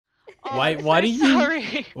Why do you?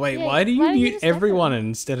 Sorry. Wait, Yeah, why do you why don't you mute just everyone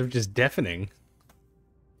instead of just deafening?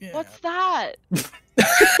 Yeah. What's that?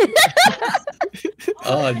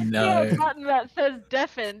 Oh Yeah, no. a button that says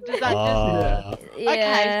deafen. Does that Ah, just... Okay,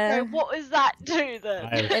 Yeah. so what does that do then?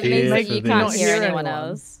 I have It fear means that for you can't this. hear Hear anyone anyone.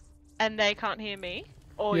 else. And they can't hear me?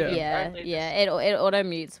 Or Yeah. you Yeah, only yeah. It auto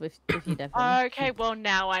mutes if you deafen. Okay, well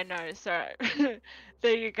now I know, so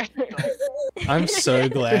there you go. I'm so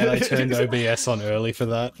glad I turned OBS on early for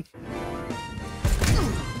that.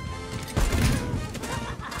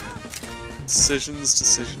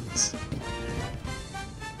 Decisions.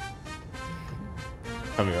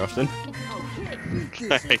 Come here often.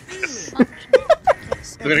 I hate this. I'm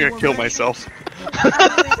gonna go kill myself.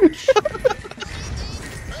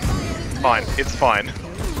 Fine, it's fine.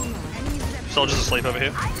 Soldier's asleep over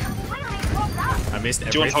here. I missed Do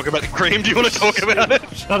you want to everything. talk about the cream? Do you want to talk about it?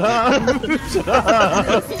 Shut up! Shut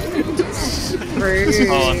up! Rude.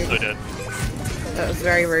 Oh, I'm so dead. That was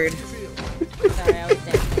very rude. Sorry, I was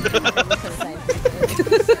deafening. I was gonna say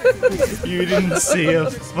something. You didn't see a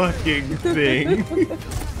fucking thing.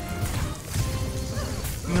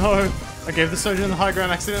 No! I gave the soldier in the high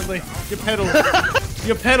ground accidentally. Your pedal!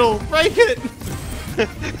 Your pedal! Break it!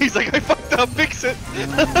 He's like, I fucked up, fix it!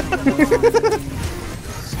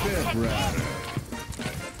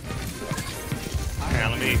 Hang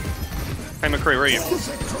on, let me... Hey McCree, where are you?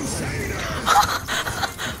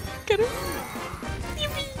 Get him.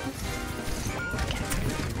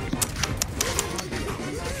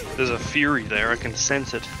 There's a fury there, I can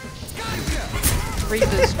sense it.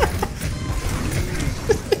 Reapers.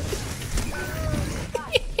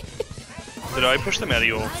 Did I push them out of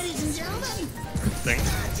your thing?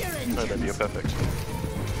 No, baby, you're perfect.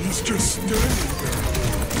 He's just standing there,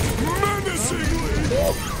 menacingly.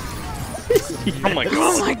 Oh my god.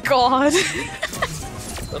 Oh my god.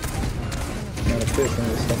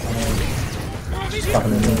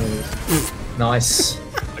 Nice.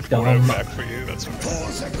 I brought it back for you, that's okay.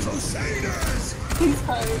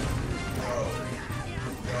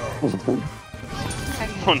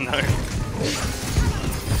 Oh no.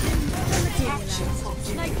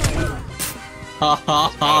 Ha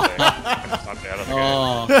ha ha. I'm out of the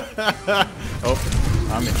Oh. Oh,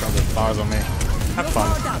 I'm in trouble. Bars on me. Have fun.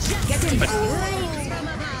 game.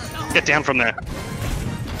 Get down from there.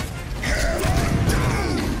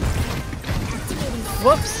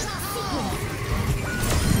 Whoops.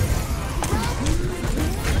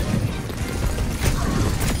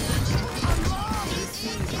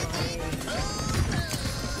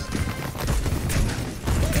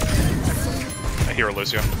 I hear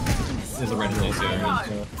Lucio. There's a red horse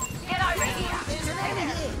here.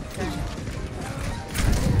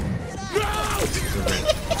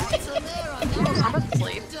 I'm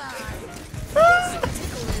asleep.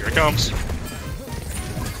 Here it comes.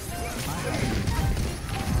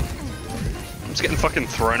 I'm just getting fucking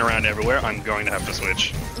thrown around everywhere. I'm going to have to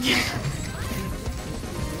switch.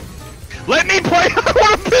 Let me play! I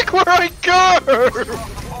want to pick where I go!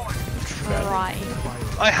 Right.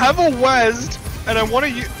 I have a WASD, and I want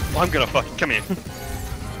to use... I'm gonna fucking... Come here.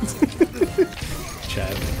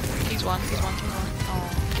 Chad. He's one. Oh.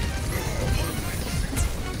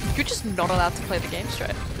 You're just not allowed to play the game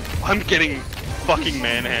straight. I'm getting fucking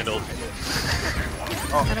manhandled.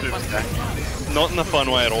 Oh, Kind of dude, fun. not in a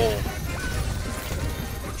fun way at all.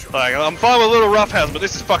 Like, I'm fine with a little roughhouse, but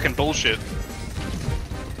this is fucking bullshit.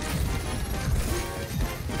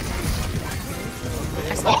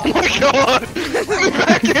 Oh my god! Let me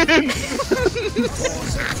back in!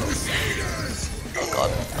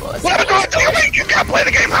 What am I going to tell you? You can't play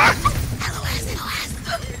the game, huh?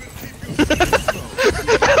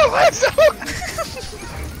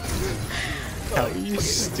 How are you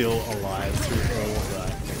still alive through all of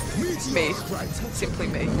that? Me. Simply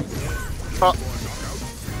me. Oh.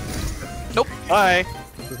 Nope. Hi.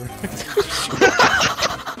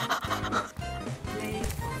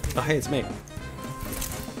 Oh, hey, it's me.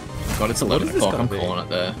 God, it's What 11 is this o'clock. I'm gonna be? calling it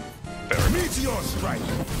there. Meteor strike.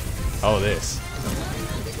 Oh, this.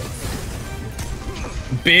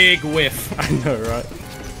 Big whiff. I know, right?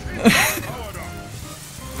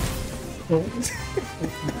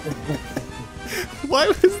 Why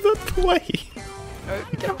was that play? Oh,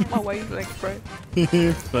 get off my wavelength, bro.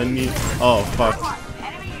 Funny. Oh, fuck.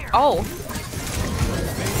 Oh.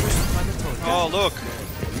 Oh, look.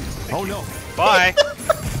 Oh no. Bye.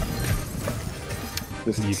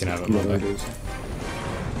 You can have it, my boy.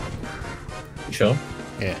 Sure.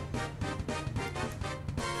 Yeah.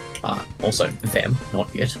 Also, them,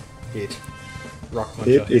 not yet. It. Rock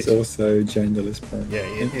It is also genderless pronoun. Yeah,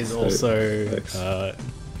 it is So, also that's-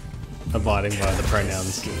 abiding by the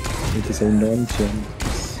pronouns. it is a non-gender.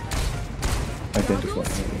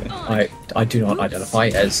 identify. I do not identify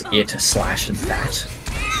as it/that. It's slash that.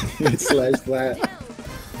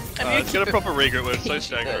 Let's get a proper regroup. We're so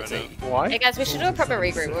staggered right now. Hey Why? guys, we should do a proper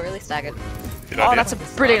regroup. We're really staggered. Good Oh, idea. that's a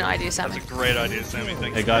brilliant idea, Sammy. That's a great idea, Sammy.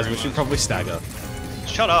 Thank Hey you guys, very we should much. probably stagger.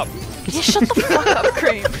 Shut up. Yeah, shut the fuck up,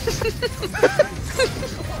 Cream.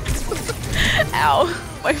 Ow,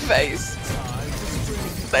 my face.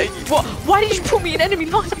 What? Why did you put me in enemy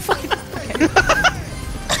line? You fucking. Okay.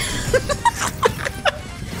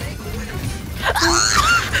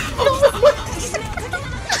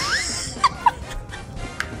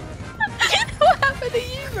 What happened to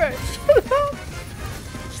you, bro?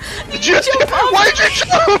 Did you jump up? Why did you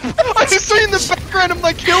jump? I just saw you in the background of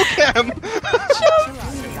my kill cam. That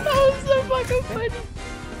was so fucking funny.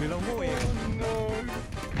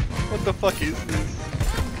 What the fuck is this?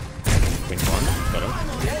 Which one? Got him.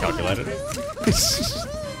 Calculated.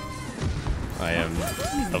 I am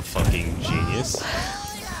a fucking genius.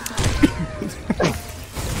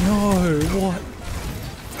 No, what?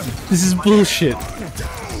 This is bullshit.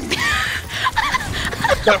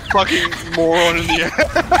 That fucking moron in the air.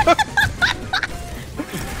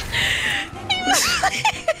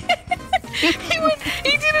 He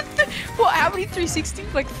did it. What? How many 360?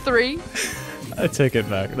 Like 3? I take it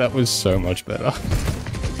back. That was so much better.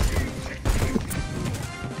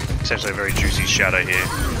 Essentially a very juicy shadow here.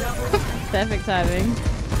 Perfect timing.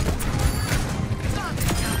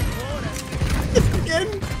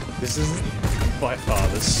 This is by far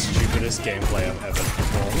the stupidest gameplay I've ever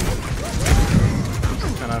performed.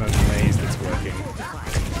 And I'm amazed it's working.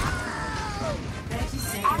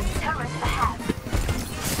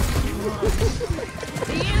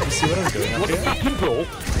 See what I'm doing up here?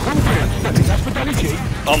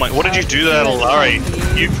 Oh my, what did you do to that Alari?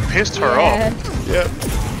 You pissed her off. Yep.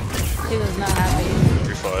 He was not happy.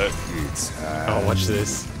 Refire. Oh, watch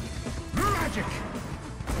this.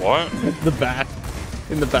 What? The back.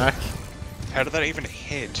 In the back. How did that even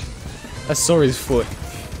hit? I saw his foot.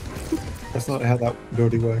 That's not how that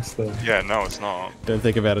ability works, though. Yeah, no, it's not. Don't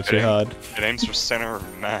think about it too It- hard. It aims for center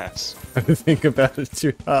of mass. Don't think about it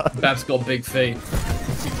too hard. Bab's got big feet.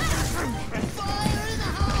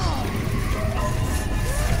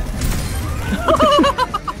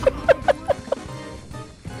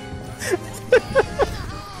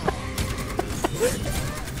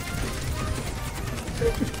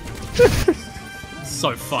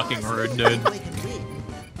 So fucking rude, dude.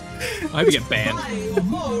 I hope you get banned.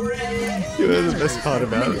 You know the best part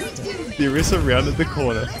about it? The Orisa rounded the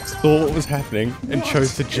corner, saw what was happening, and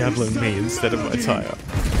chose to javelin me instead of my tire.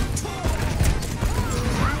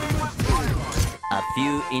 A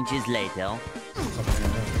few inches later.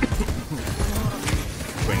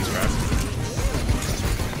 Wings wrap.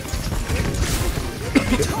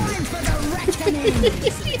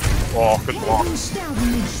 Oh, good block.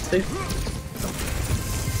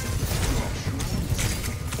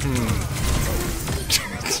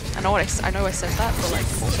 I know what I know I said that, but like,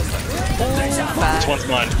 This one's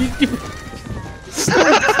mine.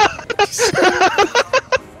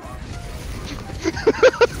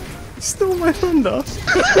 Stole my thunder.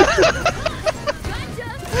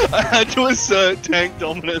 I had to assert tank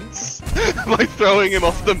dominance by throwing him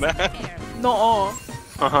off the map. no,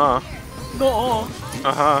 Uh-huh. no,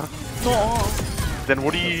 Uh-huh. no. Then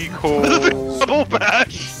what do you call... Double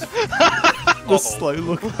bash! The slow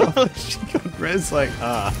look up. She got res like,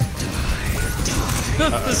 ah.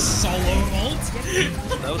 The solo ult.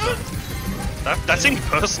 That was that seemed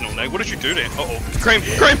personal, Nate. What did you do to him? Uh-oh. Cream!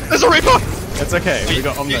 Cream! There's a Reaper! That's okay, we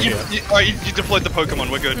got Omno here. Alright, you deployed the Pokemon,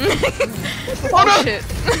 we're good. Oh no! Shit.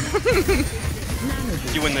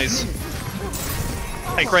 You win these.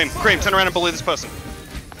 Hey, Cream, Cream, turn around and bully this person.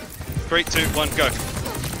 3, 2, 1, go.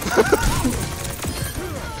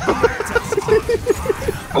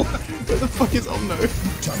 Where the fuck is Omno?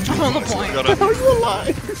 I'm on the point. Got it. How are you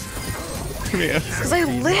alive? Come here. Because I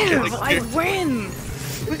live, I win.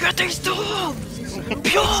 We got these dogs.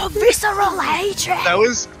 Pure visceral hatred. That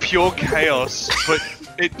was pure chaos, but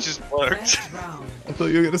it just worked. I thought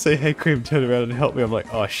you were gonna say, hey Cream, turn around and help me. I'm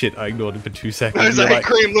like, oh shit, I ignored him for 2 seconds. I was You're like, like,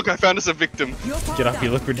 Cream, look, I found us a victim. get up,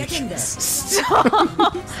 you look ridiculous.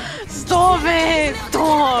 Stop! Stop it!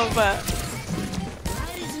 Stop!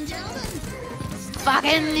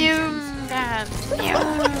 Fucking you, man.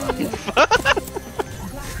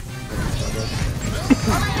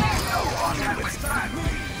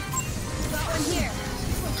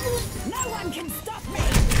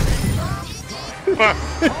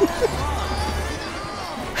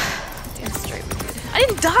 Damn straight. I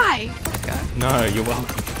didn't die. No, you're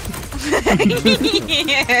welcome.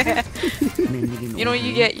 Yeah. You know what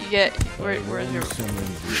you get? Where's your...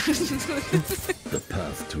 The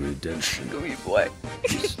path to redemption Go me, boy.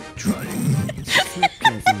 is trying.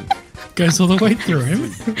 Goes all the way through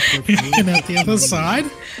him and out the other side.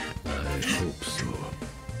 I hope so.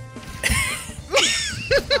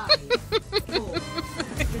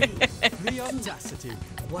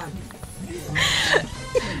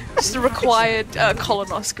 It's the required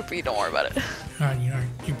colonoscopy. Don't worry about it.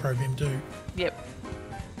 You probe him too. Yep.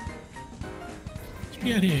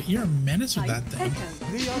 Get out here. You're a menace with that thing.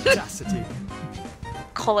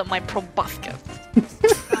 Call it my proboscis.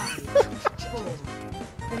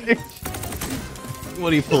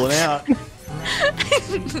 What are you pulling out?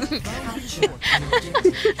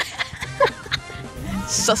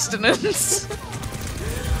 Sustenance.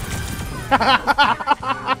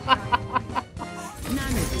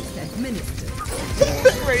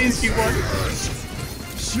 Crazy one.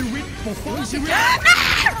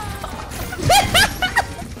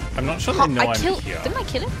 I'm not sure they know I'm here. Didn't I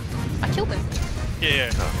kill him? I killed him.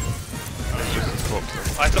 Yeah.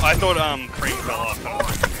 I thought Cream fell off. And I was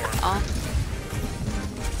looking for him.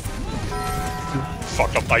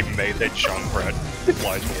 Fuck up! I made that Junkrat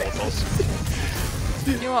flies towards us.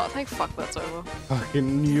 You know what? Thank fuck that's over.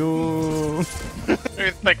 Fucking you.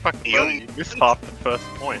 Thank fucking you. You missed half the first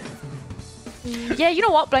point. Yeah, you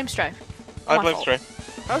know what? Blame Stray. I My blame fault. Stray.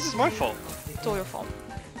 How's this my fault? It's all your fault.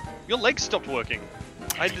 Your legs stopped working.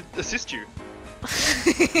 I did assist you.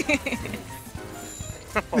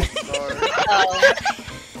 Oh no.